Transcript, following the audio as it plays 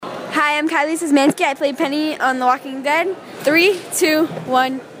Hi, I'm Kylie Szymanski. I played Penny on The Walking Dead. 3, 2,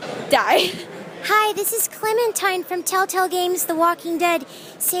 1, die. Hi, this is Clementine from Telltale Games The Walking Dead,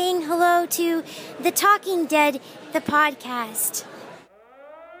 saying hello to The Talking Dead, the podcast.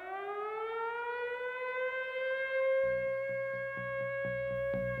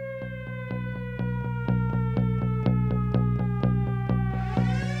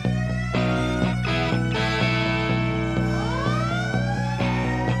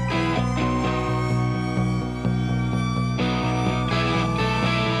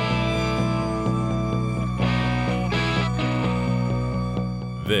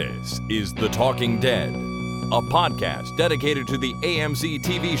 This is The Talking Dead, a podcast dedicated to the AMC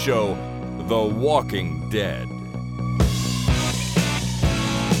TV show The Walking Dead.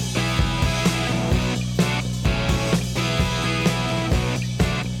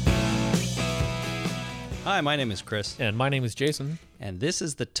 Hi, my name is Chris. And my name is Jason. And this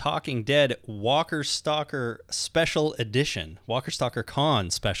is the Talking Dead Walker Stalker Special Edition, Walker Stalker Con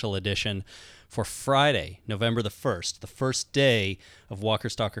Special Edition for Friday, November the 1st, the first day of Walker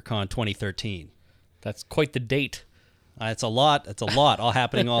Stalker Con 2013. That's quite the date. It's a lot all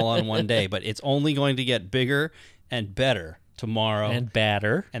happening all on one day, but it's only going to get bigger and better tomorrow. And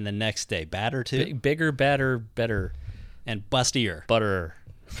badder. And the next day. Badder, too? Bigger, badder, better. And bustier. Butter.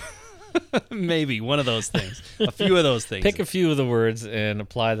 Maybe one of those things. A few of those things. Pick a few of the words and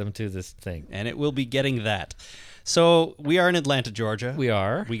apply them to this thing. And it will be getting that. So we are in Atlanta, Georgia. We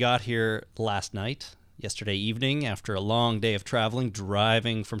are. We got here yesterday evening, after a long day of traveling,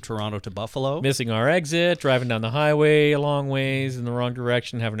 driving from Toronto to Buffalo. Missing our exit, driving down the highway a long ways in the wrong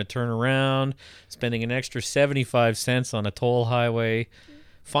direction, having to turn around, spending an extra 75 cents on a toll highway,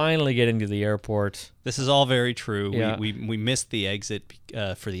 finally getting to the airport. This is all very true. Yeah. We missed the exit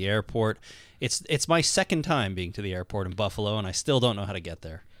for the airport. It's my second time being to the airport in Buffalo, and I still don't know how to get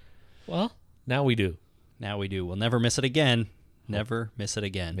there. Well, now we do. Now we do. We'll never miss it again. Never miss it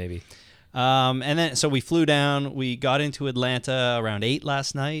again. Maybe. And then, so we flew down. We got into Atlanta around 8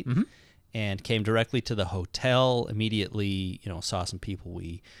 last night and came directly to the hotel. Immediately, saw some people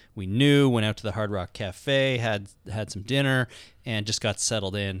we knew, went out to the Hard Rock Cafe, had some dinner, and just got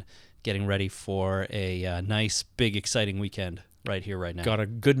settled in, getting ready for a nice, big, exciting weekend right here, right now. Got a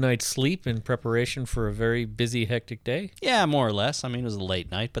good night's sleep in preparation for a very busy, hectic day? Yeah, more or less. I mean, it was a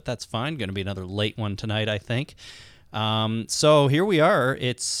late night, but that's fine. Going to be another late one tonight, I think. So here we are.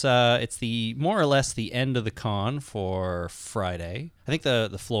 It's the more or less the end of the con for Friday. I think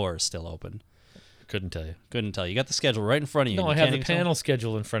the floor is still open. Couldn't tell you. You got the schedule right in front of you. No, I have the panel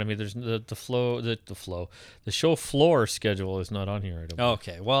schedule in front of me. There's the show floor schedule is not on here. I don't know.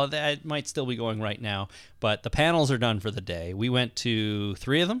 Okay, well that might still be going right now, but the panels are done for the day. We went to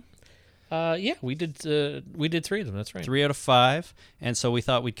 3 of them. Yeah, we did 3 of them. That's right. 3 out of 5, and so we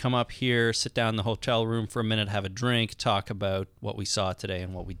thought we'd come up here, sit down in the hotel room for a minute, have a drink, talk about what we saw today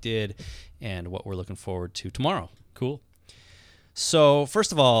and what we did, and what we're looking forward to tomorrow. Cool. So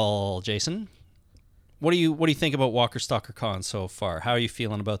first of all, Jason, what do you think about Walker Stalker Con so far? How are you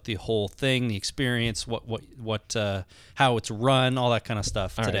feeling about the whole thing, the experience, how it's run, all that kind of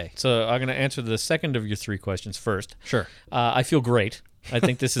stuff today? Right. So I'm going to answer the second of your 3 questions first. Sure. I feel great. I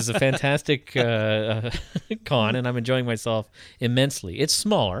think this is a fantastic con, and I'm enjoying myself immensely. It's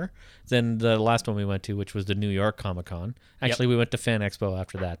smaller than the last one we went to, which was the New York Comic Con. Actually, we went to Fan Expo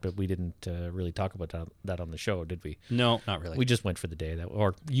after that, but we didn't really talk about that on the show, did we? No, not really. We just went for the day.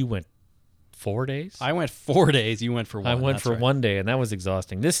 Or you went 4 days? I went 4 days. You went for 1. I went for 1 day, and that was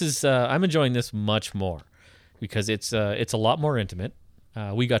exhausting. This is I'm enjoying this much more because it's a lot more intimate.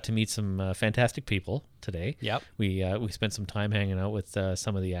 We got to meet some fantastic people today. Yep. We spent some time hanging out with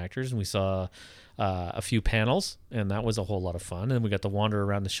some of the actors, and we saw a few panels, and that was a whole lot of fun. And we got to wander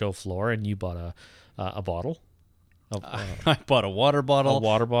around the show floor, and you bought a bottle. I bought a water bottle. A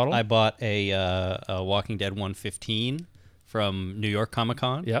water bottle. I bought a Walking Dead 115 from New York Comic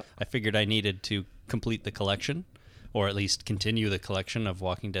Con. Yep. I figured I needed to complete the collection, or at least continue the collection of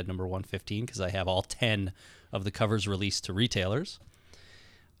Walking Dead number 115, because I have all 10 of the covers released to retailers.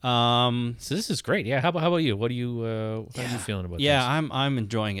 So this is great. Yeah. How about you? What are you feeling about this? Yeah, I'm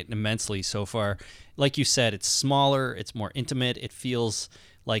enjoying it immensely so far. Like you said, it's smaller, it's more intimate. It feels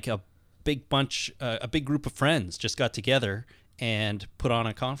like a big group of friends just got together and put on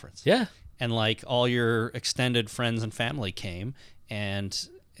a conference. Yeah. And like all your extended friends and family came, and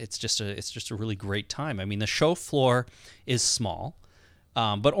it's just a really great time. I mean, the show floor is small,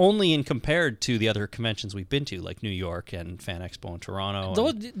 but only in compared to the other conventions we've been to, like New York and Fan Expo in Toronto.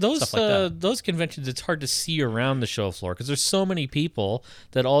 Those stuff like that. those conventions, it's hard to see around the show floor because there's so many people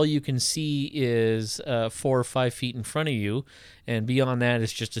that all you can see is 4 or 5 feet in front of you, and beyond that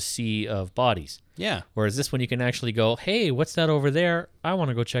is just a sea of bodies. Yeah. Whereas this one, you can actually go, hey, what's that over there? I want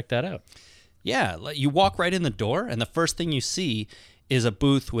to go check that out. Yeah, you walk right in the door, and the first thing you see is a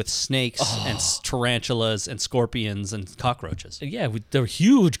booth with snakes and tarantulas and scorpions and cockroaches. Yeah, they're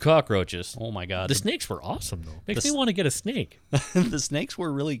huge cockroaches. Oh my God. The snakes were awesome, though. Makes me want to get a snake. The snakes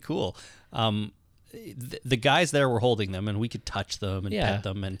were really cool. The guys there were holding them, and we could touch them and pet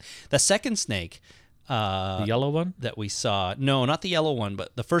them. And the second snake... the yellow one? That we saw. No, not the yellow one,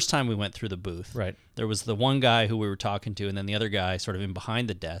 but the first time we went through the booth. Right. There was the one guy who we were talking to, and then the other guy sort of in behind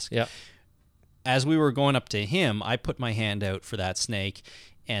the desk. Yeah. As we were going up to him, I put my hand out for that snake,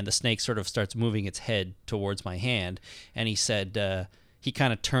 and the snake sort of starts moving its head towards my hand. And he said he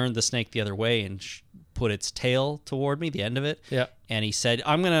kind of turned the snake the other way and put its tail toward me, the end of it. Yeah. And he said,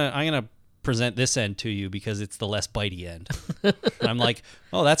 I'm gonna present this end to you because it's the less bitey end. And I'm like,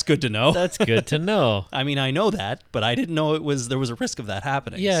 oh, that's good to know. That's good to know. I mean, I know that, but I didn't know there was a risk of that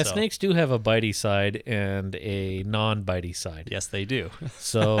happening. Yeah, so. Snakes do have a bitey side and a non-bitey side. Yes, they do.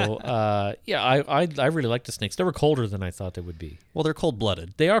 So, I really like the snakes. They were colder than I thought they would be. Well, they're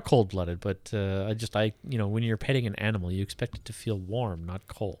cold-blooded. They are cold-blooded, but when you're petting an animal, you expect it to feel warm, not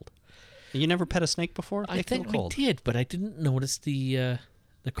cold. You never pet a snake before? I think I did, but I didn't notice the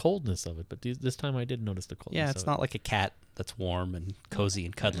coldness of it. But this time I did notice the coldness. Yeah, it's not like a cat that's warm and cozy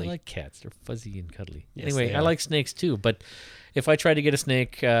and cuddly. I like cats. They're fuzzy and cuddly. Yes, anyway, I like snakes too, but if I tried to get a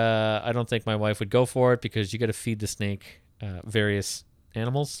snake, I don't think my wife would go for it because you got to feed the snake various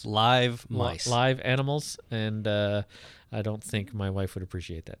animals. Live mice. Live animals, and I don't think my wife would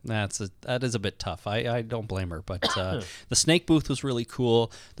appreciate that. That is a bit tough. I don't blame her, but the snake booth was really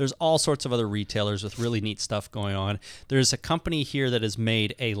cool. There's all sorts of other retailers with really neat stuff going on. There's a company here that has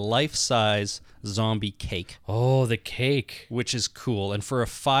made a life-size zombie cake. Oh, the cake. Which is cool. And for a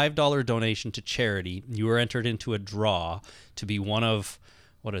 $5 donation to charity, you are entered into a draw to be one of,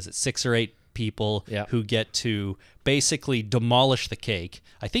 6 or 8 people who get to basically demolish the cake.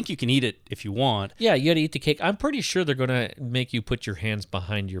 I think you can eat it if you want. Yeah, you got to eat the cake. I'm pretty sure they're going to make you put your hands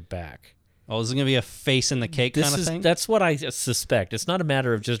behind your back. Oh, is it going to be a face in the cake kind of thing? That's what I suspect. It's not a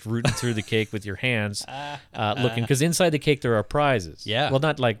matter of just rooting through the cake with your hands looking, because inside the cake there are prizes. Yeah. Well,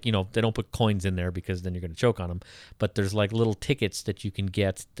 not like, they don't put coins in there because then you're going to choke on them, but there's like little tickets that you can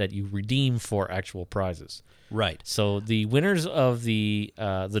get that you redeem for actual prizes. Right. So the winners of the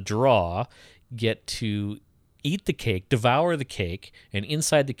draw get to eat the cake, devour the cake, and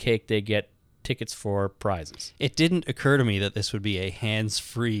inside the cake they get tickets for prizes. It didn't occur to me that this would be a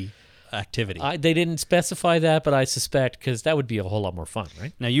hands-free activity. They didn't specify that, but I suspect, because that would be a whole lot more fun,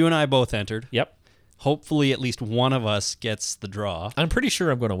 right? Now, you and I both entered. Yep. Hopefully, at least one of us gets the draw. I'm pretty sure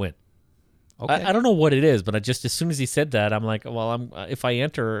I'm going to win. Okay. I don't know what it is, but as soon as he said that, I'm like, well, if I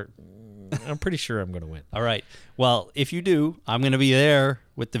enter, I'm pretty sure I'm going to win. All right. Well, if you do, I'm going to be there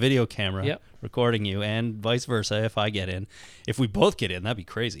with the video camera recording you, and vice versa if I get in. If we both get in, that'd be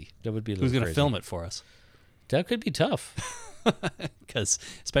crazy. That would be. Who's going to film it for us? That could be tough. Because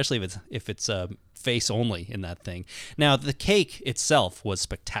especially if it's face only in that thing. Now the cake itself was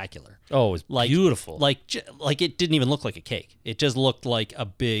spectacular. Oh, it was beautiful. Like it didn't even look like a cake. It just looked like a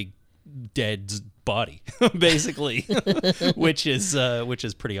big dead body, basically, which is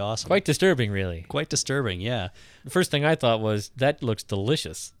pretty awesome. Quite disturbing, really. Quite disturbing, yeah. The first thing I thought was, that looks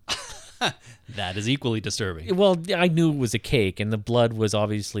delicious. That is equally disturbing. Well, I knew it was a cake, and the blood was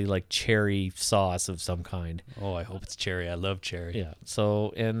obviously like cherry sauce of some kind. Oh, I hope it's cherry. I love cherry. Yeah.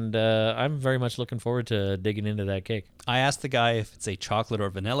 So, and I'm very much looking forward to digging into that cake. I asked the guy if it's a chocolate or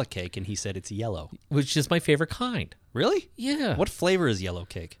vanilla cake, and he said it's yellow. Which is my favorite kind. Really? Yeah. What flavor is yellow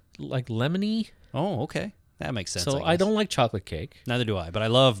cake? Like lemony. Oh, okay. That makes sense. So I don't like chocolate cake. Neither do I, but I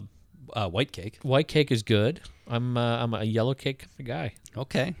love white cake. White cake is good. I'm a yellow cake guy.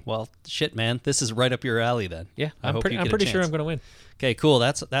 Okay. Well, shit, man. This is right up your alley then. Yeah. I'm pretty sure I'm going to win. Okay, cool.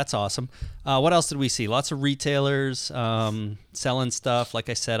 That's awesome. What else did we see? Lots of retailers selling stuff. Like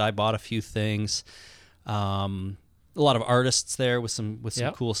I said, I bought a few things. A lot of artists there with some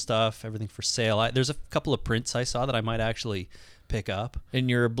cool stuff. Everything for sale. There's a couple of prints I saw that I might actually pick up. In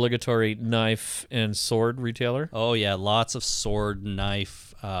your obligatory knife and sword retailer? Oh yeah, lots of sword,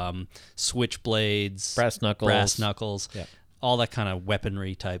 knife, switchblades, brass knuckles, yeah, all that kind of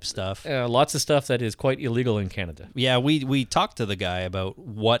weaponry type stuff. Lots of stuff that is quite illegal in Canada. Yeah, we talked to the guy about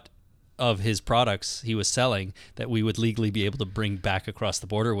what of his products he was selling that we would legally be able to bring back across the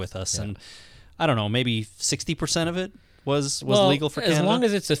border with us, and I don't know, maybe 60% of it was legal for Canada? As long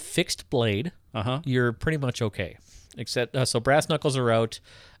as it's a fixed blade, Uh-huh. you're pretty much okay. Except so brass knuckles are out.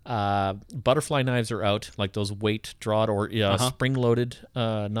 Butterfly knives are out, like those weight drawed or spring-loaded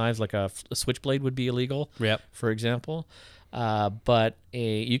knives, like a switchblade would be illegal. Yep. For example, but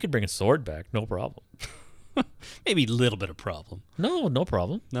you could bring a sword back, no problem. Maybe a little bit of problem. No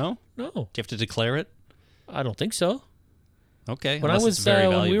problem. No? No, Do you have to declare it? I don't think so. Okay. When unless it's very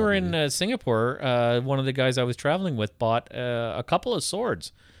when we valuable, were maybe. in Singapore, one of the guys I was traveling with bought a couple of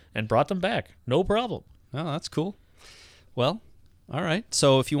swords and brought them back, no problem. Oh, that's cool. Well, all right.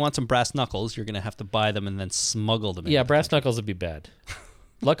 So if you want some brass knuckles, you're going to have to buy them and then smuggle them in. Yeah, brass knuckles would be bad.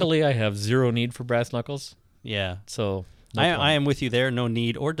 Luckily, I have zero need for brass knuckles, Yeah. so no I problem. am with you there. No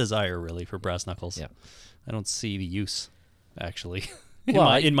need or desire, really, for brass knuckles. Yeah. I don't see the use, actually,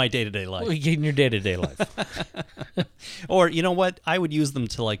 Well, in my day-to-day life. in your day-to-day life. Or, you know what? I would use them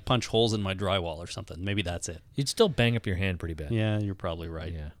to, like, punch holes in my drywall or something. Maybe that's it. You'd still bang up your hand pretty bad. Yeah, you're probably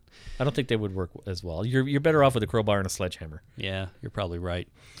right. Yeah. I don't think they would work as well. You're better off with a crowbar and a sledgehammer. Yeah, you're probably right.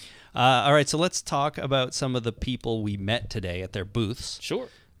 All right, so let's talk about some of the people we met today at their booths. Sure.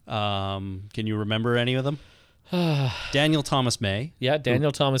 Can you remember any of them? Daniel Thomas May. Yeah,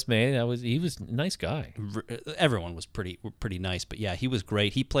 Daniel Thomas May. He was a nice guy. Everyone was pretty nice, but yeah, he was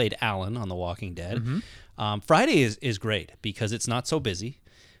great. He played Alan on The Walking Dead. Mm-hmm. Friday is great because it's not so busy.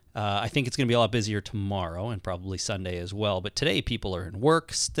 I think it's going to be a lot busier tomorrow and probably Sunday as well. But today people are in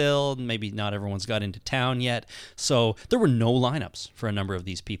work still. Maybe not everyone's got into town yet. So there were no lineups for a number of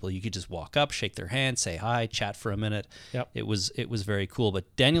these people. You could just walk up, shake their hand, say hi, chat for a minute. Yep. It was very cool.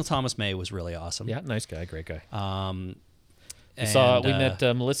 But Daniel Thomas May was really awesome. Yeah, nice guy, great guy. And, We met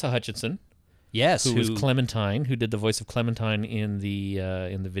Melissa Hutchinson, yes, who was Clementine, who did the voice of Clementine in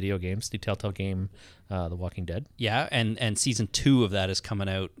the video games, the Telltale game, The Walking Dead. Yeah, and season 2 of that is coming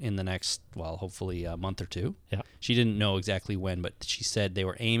out in the next, well, hopefully a month or two. Yeah. She didn't know exactly when, but she said they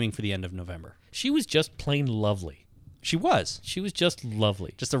were aiming for the end of November. She was just plain lovely. She was. She was just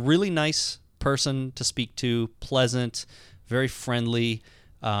lovely. Just a really nice person to speak to, pleasant, very friendly.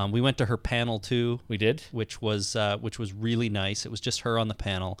 We went to her panel too. We did. Which was really nice. It was just her on the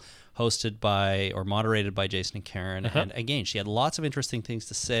panel, hosted by or moderated by Jason and Karen. Uh-huh. And again, she had lots of interesting things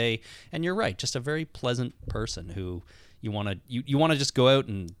to say. And you're right, just a very pleasant person who you want to just go out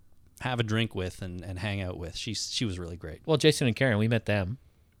and have a drink with and hang out with. She was really great. Well, Jason and Karen, we met them.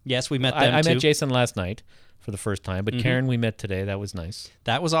 Yes, we met them I too. met Jason last night for the first time, but Karen we met today. That was nice.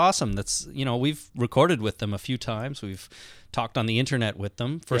 That was awesome. That's, we've recorded with them a few times. We've talked on the internet with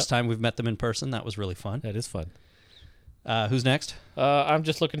them. First time we've met them in person. That was really fun. That is fun. Who's next? I'm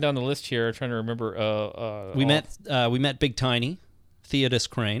just looking down the list here, trying to remember. We met Big Tiny, Theodis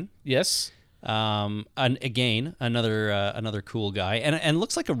Crane. Yes. And again, another cool guy, and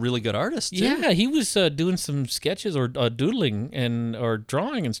looks like a really good artist too. Yeah, he was doing some sketches or doodling or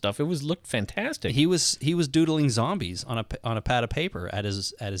drawing and stuff. Looked fantastic. He was doodling zombies on a pad of paper at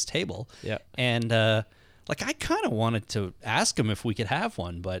his table. Yeah. And I kind of wanted to ask him if we could have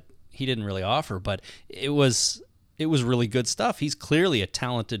one, but he didn't really offer. But it was really good stuff. He's clearly a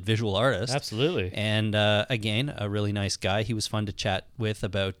talented visual artist. Absolutely. And again, a really nice guy. He was fun to chat with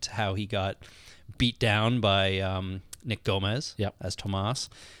about how he got beat down by Nick Gomez as Tomas.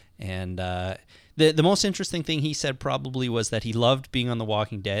 And the most interesting thing he said probably was that he loved being on The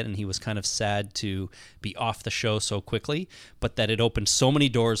Walking Dead and he was kind of sad to be off the show so quickly, but that it opened so many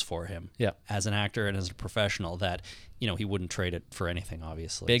doors for him as an actor and as a professional that, he wouldn't trade it for anything,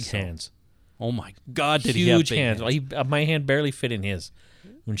 obviously. Big hands. Oh my God! Did he have big hands? hands? My hand barely fit in his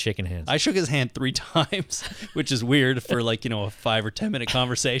when shaking hands. I shook his hand 3 times, which is weird for a 5 or 10 minute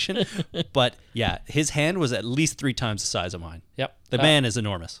conversation. But yeah, his hand was at least 3 times the size of mine. Yep, the man is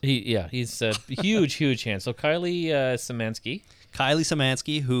enormous. He's a huge hand. So Kylie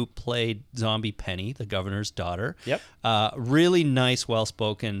Szymanski, who played Zombie Penny, the governor's daughter. Yep, really nice,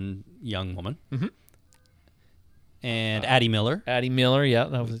 well-spoken young woman. Mm-hmm. And Addie Miller.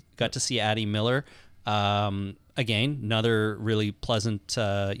 Got to see Addie Miller. Again, another really pleasant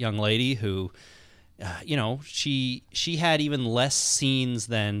young lady who, she had even less scenes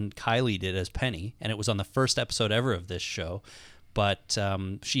than Kylie did as Penny, and it was on the first episode ever of this show. But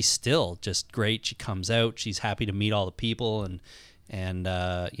she's still just great. She comes out. She's happy to meet all the people and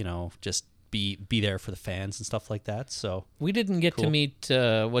just be there for the fans and stuff like that. So we didn't get to meet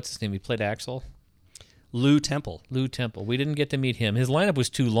what's his name. He played Axel. Lou Temple. Lou Temple. We didn't get to meet him. His lineup was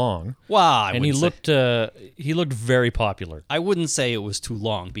too long. Wow, and he looked very popular. I wouldn't say it was too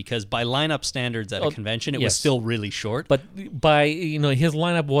long because by lineup standards at a convention, it was still really short. But by his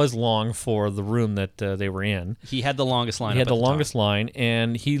lineup was long for the room that they were in. He had the longest lineup. He had the longest line,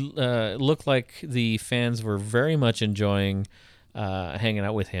 and he looked like the fans were very much enjoying hanging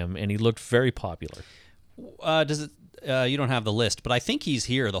out with him, and he looked very popular. Does it? You don't have the list, but I think he's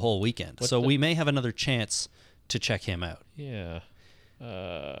here the whole weekend, we may have another chance to check him out. Yeah.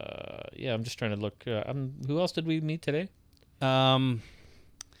 I'm just trying to look. Who else did we meet today? That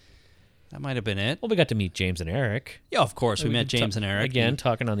might have been it. Well, we got to meet James and Eric. Yeah, of course. We met James and Eric. Again,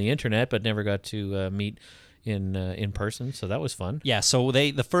 talking on the internet, but never got to meet in person, so that was fun. Yeah, so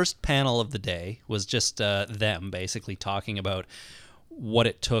the first panel of the day was just them basically talking about what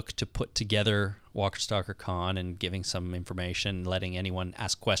it took to put together Walker Stalker Con and giving some information, letting anyone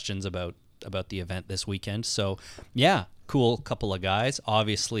ask questions about the event this weekend. So, yeah, cool couple of guys.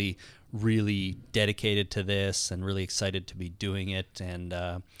 Obviously, really dedicated to this and really excited to be doing it. And,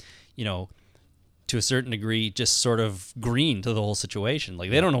 to a certain degree, just sort of green to the whole situation.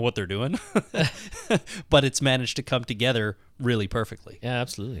 Like, they don't know what they're doing, but it's managed to come together really perfectly. Yeah,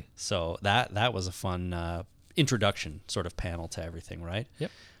 absolutely. So that was a fun introduction sort of panel to everything, right?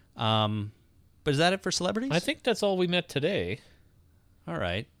 Yep. But is that it for celebrities? I think that's all we met today. All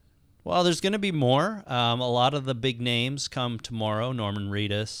right. Well, there's going to be more. A lot of the big names come tomorrow. Norman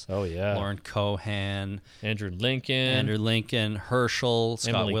Reedus. Oh, yeah. Lauren Cohan. Andrew Lincoln. Herschel.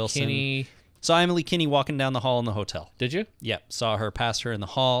 Scott Emily Wilson. Kinney. Saw Emily Kinney walking down the hall in the hotel. Did you? Yep. Saw her, passed her in the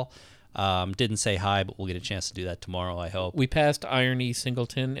hall. Didn't say hi, but we'll get a chance to do that tomorrow, I hope. We passed Irony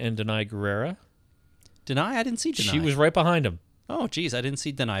Singleton and Denai Guerrera. Denai? I didn't see Denai. She was right behind him. Oh, geez. I didn't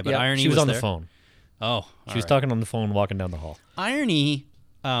see Denai, but yeah, Irony she was on there. the phone. Oh, she was talking on the phone walking down the hall. Irony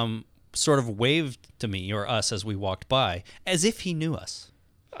sort of waved to me or us as we walked by, as if he knew us.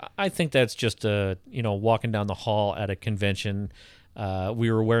 I think that's just walking down the hall at a convention.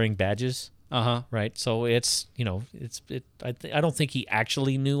 We were wearing badges. Right. So I don't think he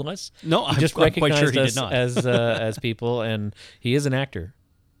actually knew us. No, he just I'm recognized quite sure he us did not. as people, and he is an actor.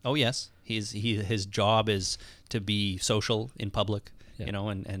 Oh yes, his job is to be social in public,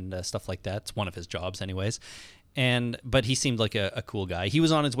 and stuff like that. It's one of his jobs, anyways. But he seemed like a cool guy. He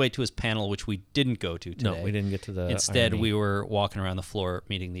was on his way to his panel, which we didn't go to today. No, we didn't get to the. Instead, Irony. we were walking around the floor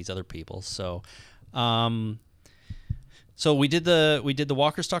meeting these other people. So, so we did the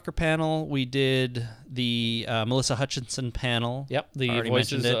Walker Stalker panel. We did the Melissa Hutchinson panel. Yep, the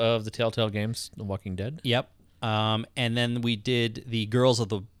voices of the Telltale Games, The Walking Dead. Yep, and then we did the Girls of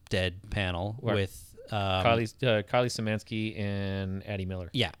the Dead panel with Kylie Szymanski and Addie Miller.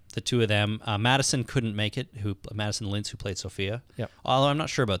 Yeah, the two of them. Madison couldn't make it. Madison Lintz, who played Sophia. Yep. Although I'm not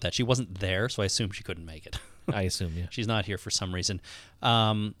sure about that. She wasn't there, so I assume she couldn't make it. I assume, yeah. She's not here for some reason.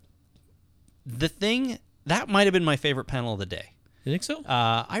 That might have been my favorite panel of the day. You think so?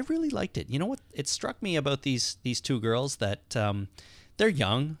 I really liked it. You know what? It struck me about these two girls that they're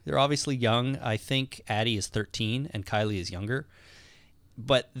young. They're obviously young. I think Addie is 13 and Kylie is younger.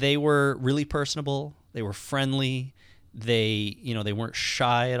 But they were really personable. They were friendly. They weren't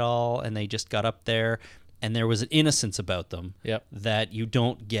shy at all, and they just got up there. And there was an innocence about them that you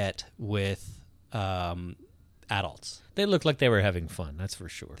don't get with adults. They looked like they were having fun, that's for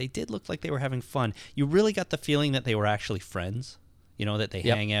sure. They did look like they were having fun. You really got the feeling that they were actually friends, that they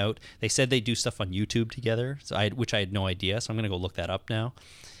hang out. They said they do stuff on YouTube together, which I had no idea, so I'm going to go look that up now.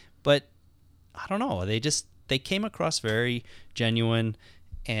 But I don't know. They came across very genuine,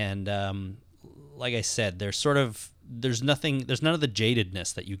 and like I said, there's none of the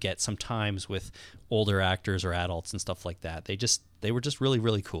jadedness that you get sometimes with older actors or adults and stuff like that. They were just really,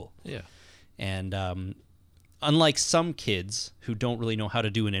 really cool. Yeah. And unlike some kids who don't really know how to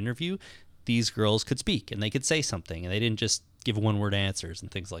do an interview, these girls could speak and they could say something, and they didn't just give one-word answers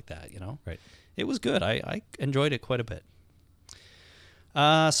and things like that, Right. It was good. I enjoyed it quite a bit.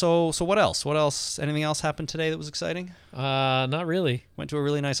 So what else? What else? Anything else happened today that was exciting? Not really. Went to a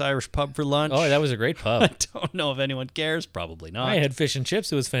really nice Irish pub for lunch. Oh, that was a great pub. I don't know if anyone cares. Probably not. I had fish and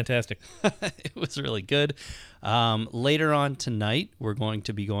chips. It was fantastic. It was really good. Later on tonight, we're going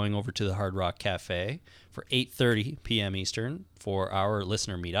to be going over to the Hard Rock Cafe for 8:30 p.m. Eastern for our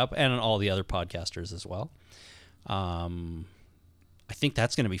listener meetup and all the other podcasters as well. I think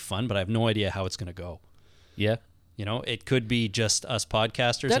that's going to be fun, but I have no idea how it's going to go. Yeah. It could be just us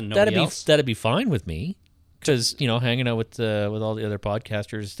podcasters and nobody else. That'd be fine with me, because hanging out with all the other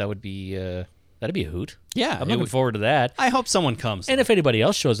podcasters, that'd be a hoot. Yeah, I'm looking forward to that. I hope someone comes. And if anybody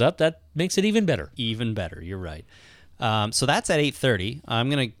else shows up, that makes it even better. Even better. You're right. So that's at 8:30. I'm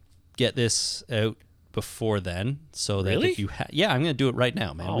gonna get this out before then, so that Really? if you yeah, I'm going to do it right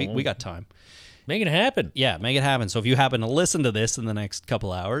now, man. Oh. We got time. Make it happen. Yeah, make it happen. So if you happen to listen to this in the next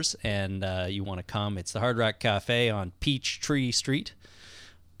couple hours and you want to come, it's the Hard Rock Cafe on Peachtree Street.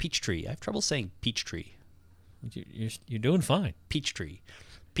 Peachtree. I have trouble saying Peachtree. You're doing fine. Peachtree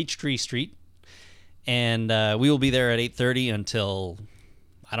Street. And we will be there at 8:30 until,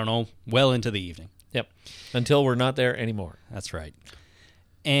 I don't know, well into the evening. Yep. Until we're not there anymore. That's right.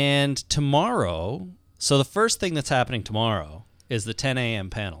 And tomorrow, so the first thing that's happening tomorrow is the 10 a.m.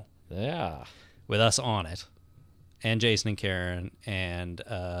 panel. Yeah. With us on it, and Jason and Karen and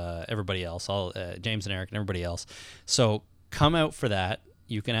everybody else, James and Eric and everybody else. So come out for that.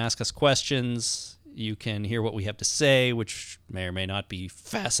 You can ask us questions. You can hear what we have to say, which may or may not be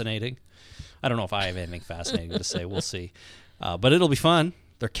fascinating. I don't know if I have anything fascinating to say. We'll see. But it'll be fun.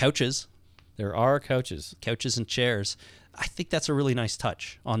 They're couches. There are couches. Couches and chairs. I think that's a really nice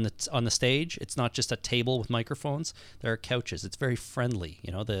touch on the stage. It's not just a table with microphones. There are couches. It's very friendly.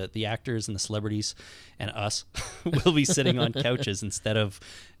 You know, the actors and the celebrities and us will be sitting on couches instead of,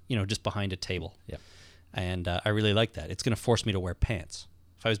 you know, just behind a table. Yeah. And I really like that. It's going to force me to wear pants.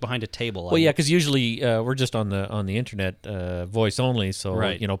 If I was behind a table, Well, yeah, because usually we're just on the internet, voice only, so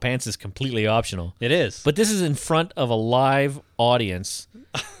Right. you know, pants is completely optional. It is. But this is in front of a live audience,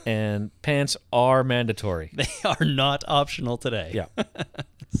 and pants are mandatory. They are not optional today. Yeah,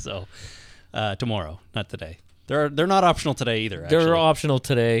 So tomorrow, not today. They're not optional today either. Actually. they're optional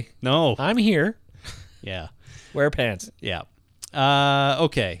today. No. I'm here. Yeah. Wear pants. Yeah.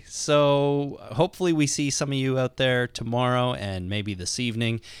 Okay, so hopefully we see some of you out there tomorrow and maybe this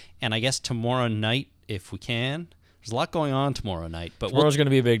evening, and I guess tomorrow night if we can. There's a lot going on tomorrow night, but Tomorrow's going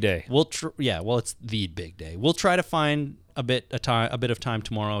to be a big day. it's the big day. We'll try to find a bit of time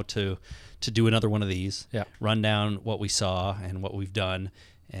tomorrow to do another one of these. Yeah. Run down what we saw and what we've done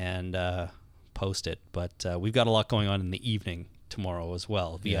and post it. But we've got a lot going on in the evening tomorrow as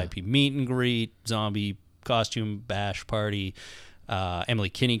well. VIP meet and greet, zombie costume bash party, Emily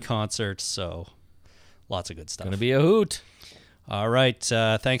Kinney concerts, so lots of good stuff. Going to be a hoot. All right,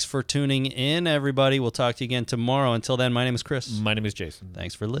 thanks for tuning in, everybody. We'll talk to you again tomorrow. Until then, my name is Chris. My name is Jason.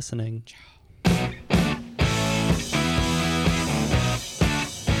 Thanks for listening. Ciao.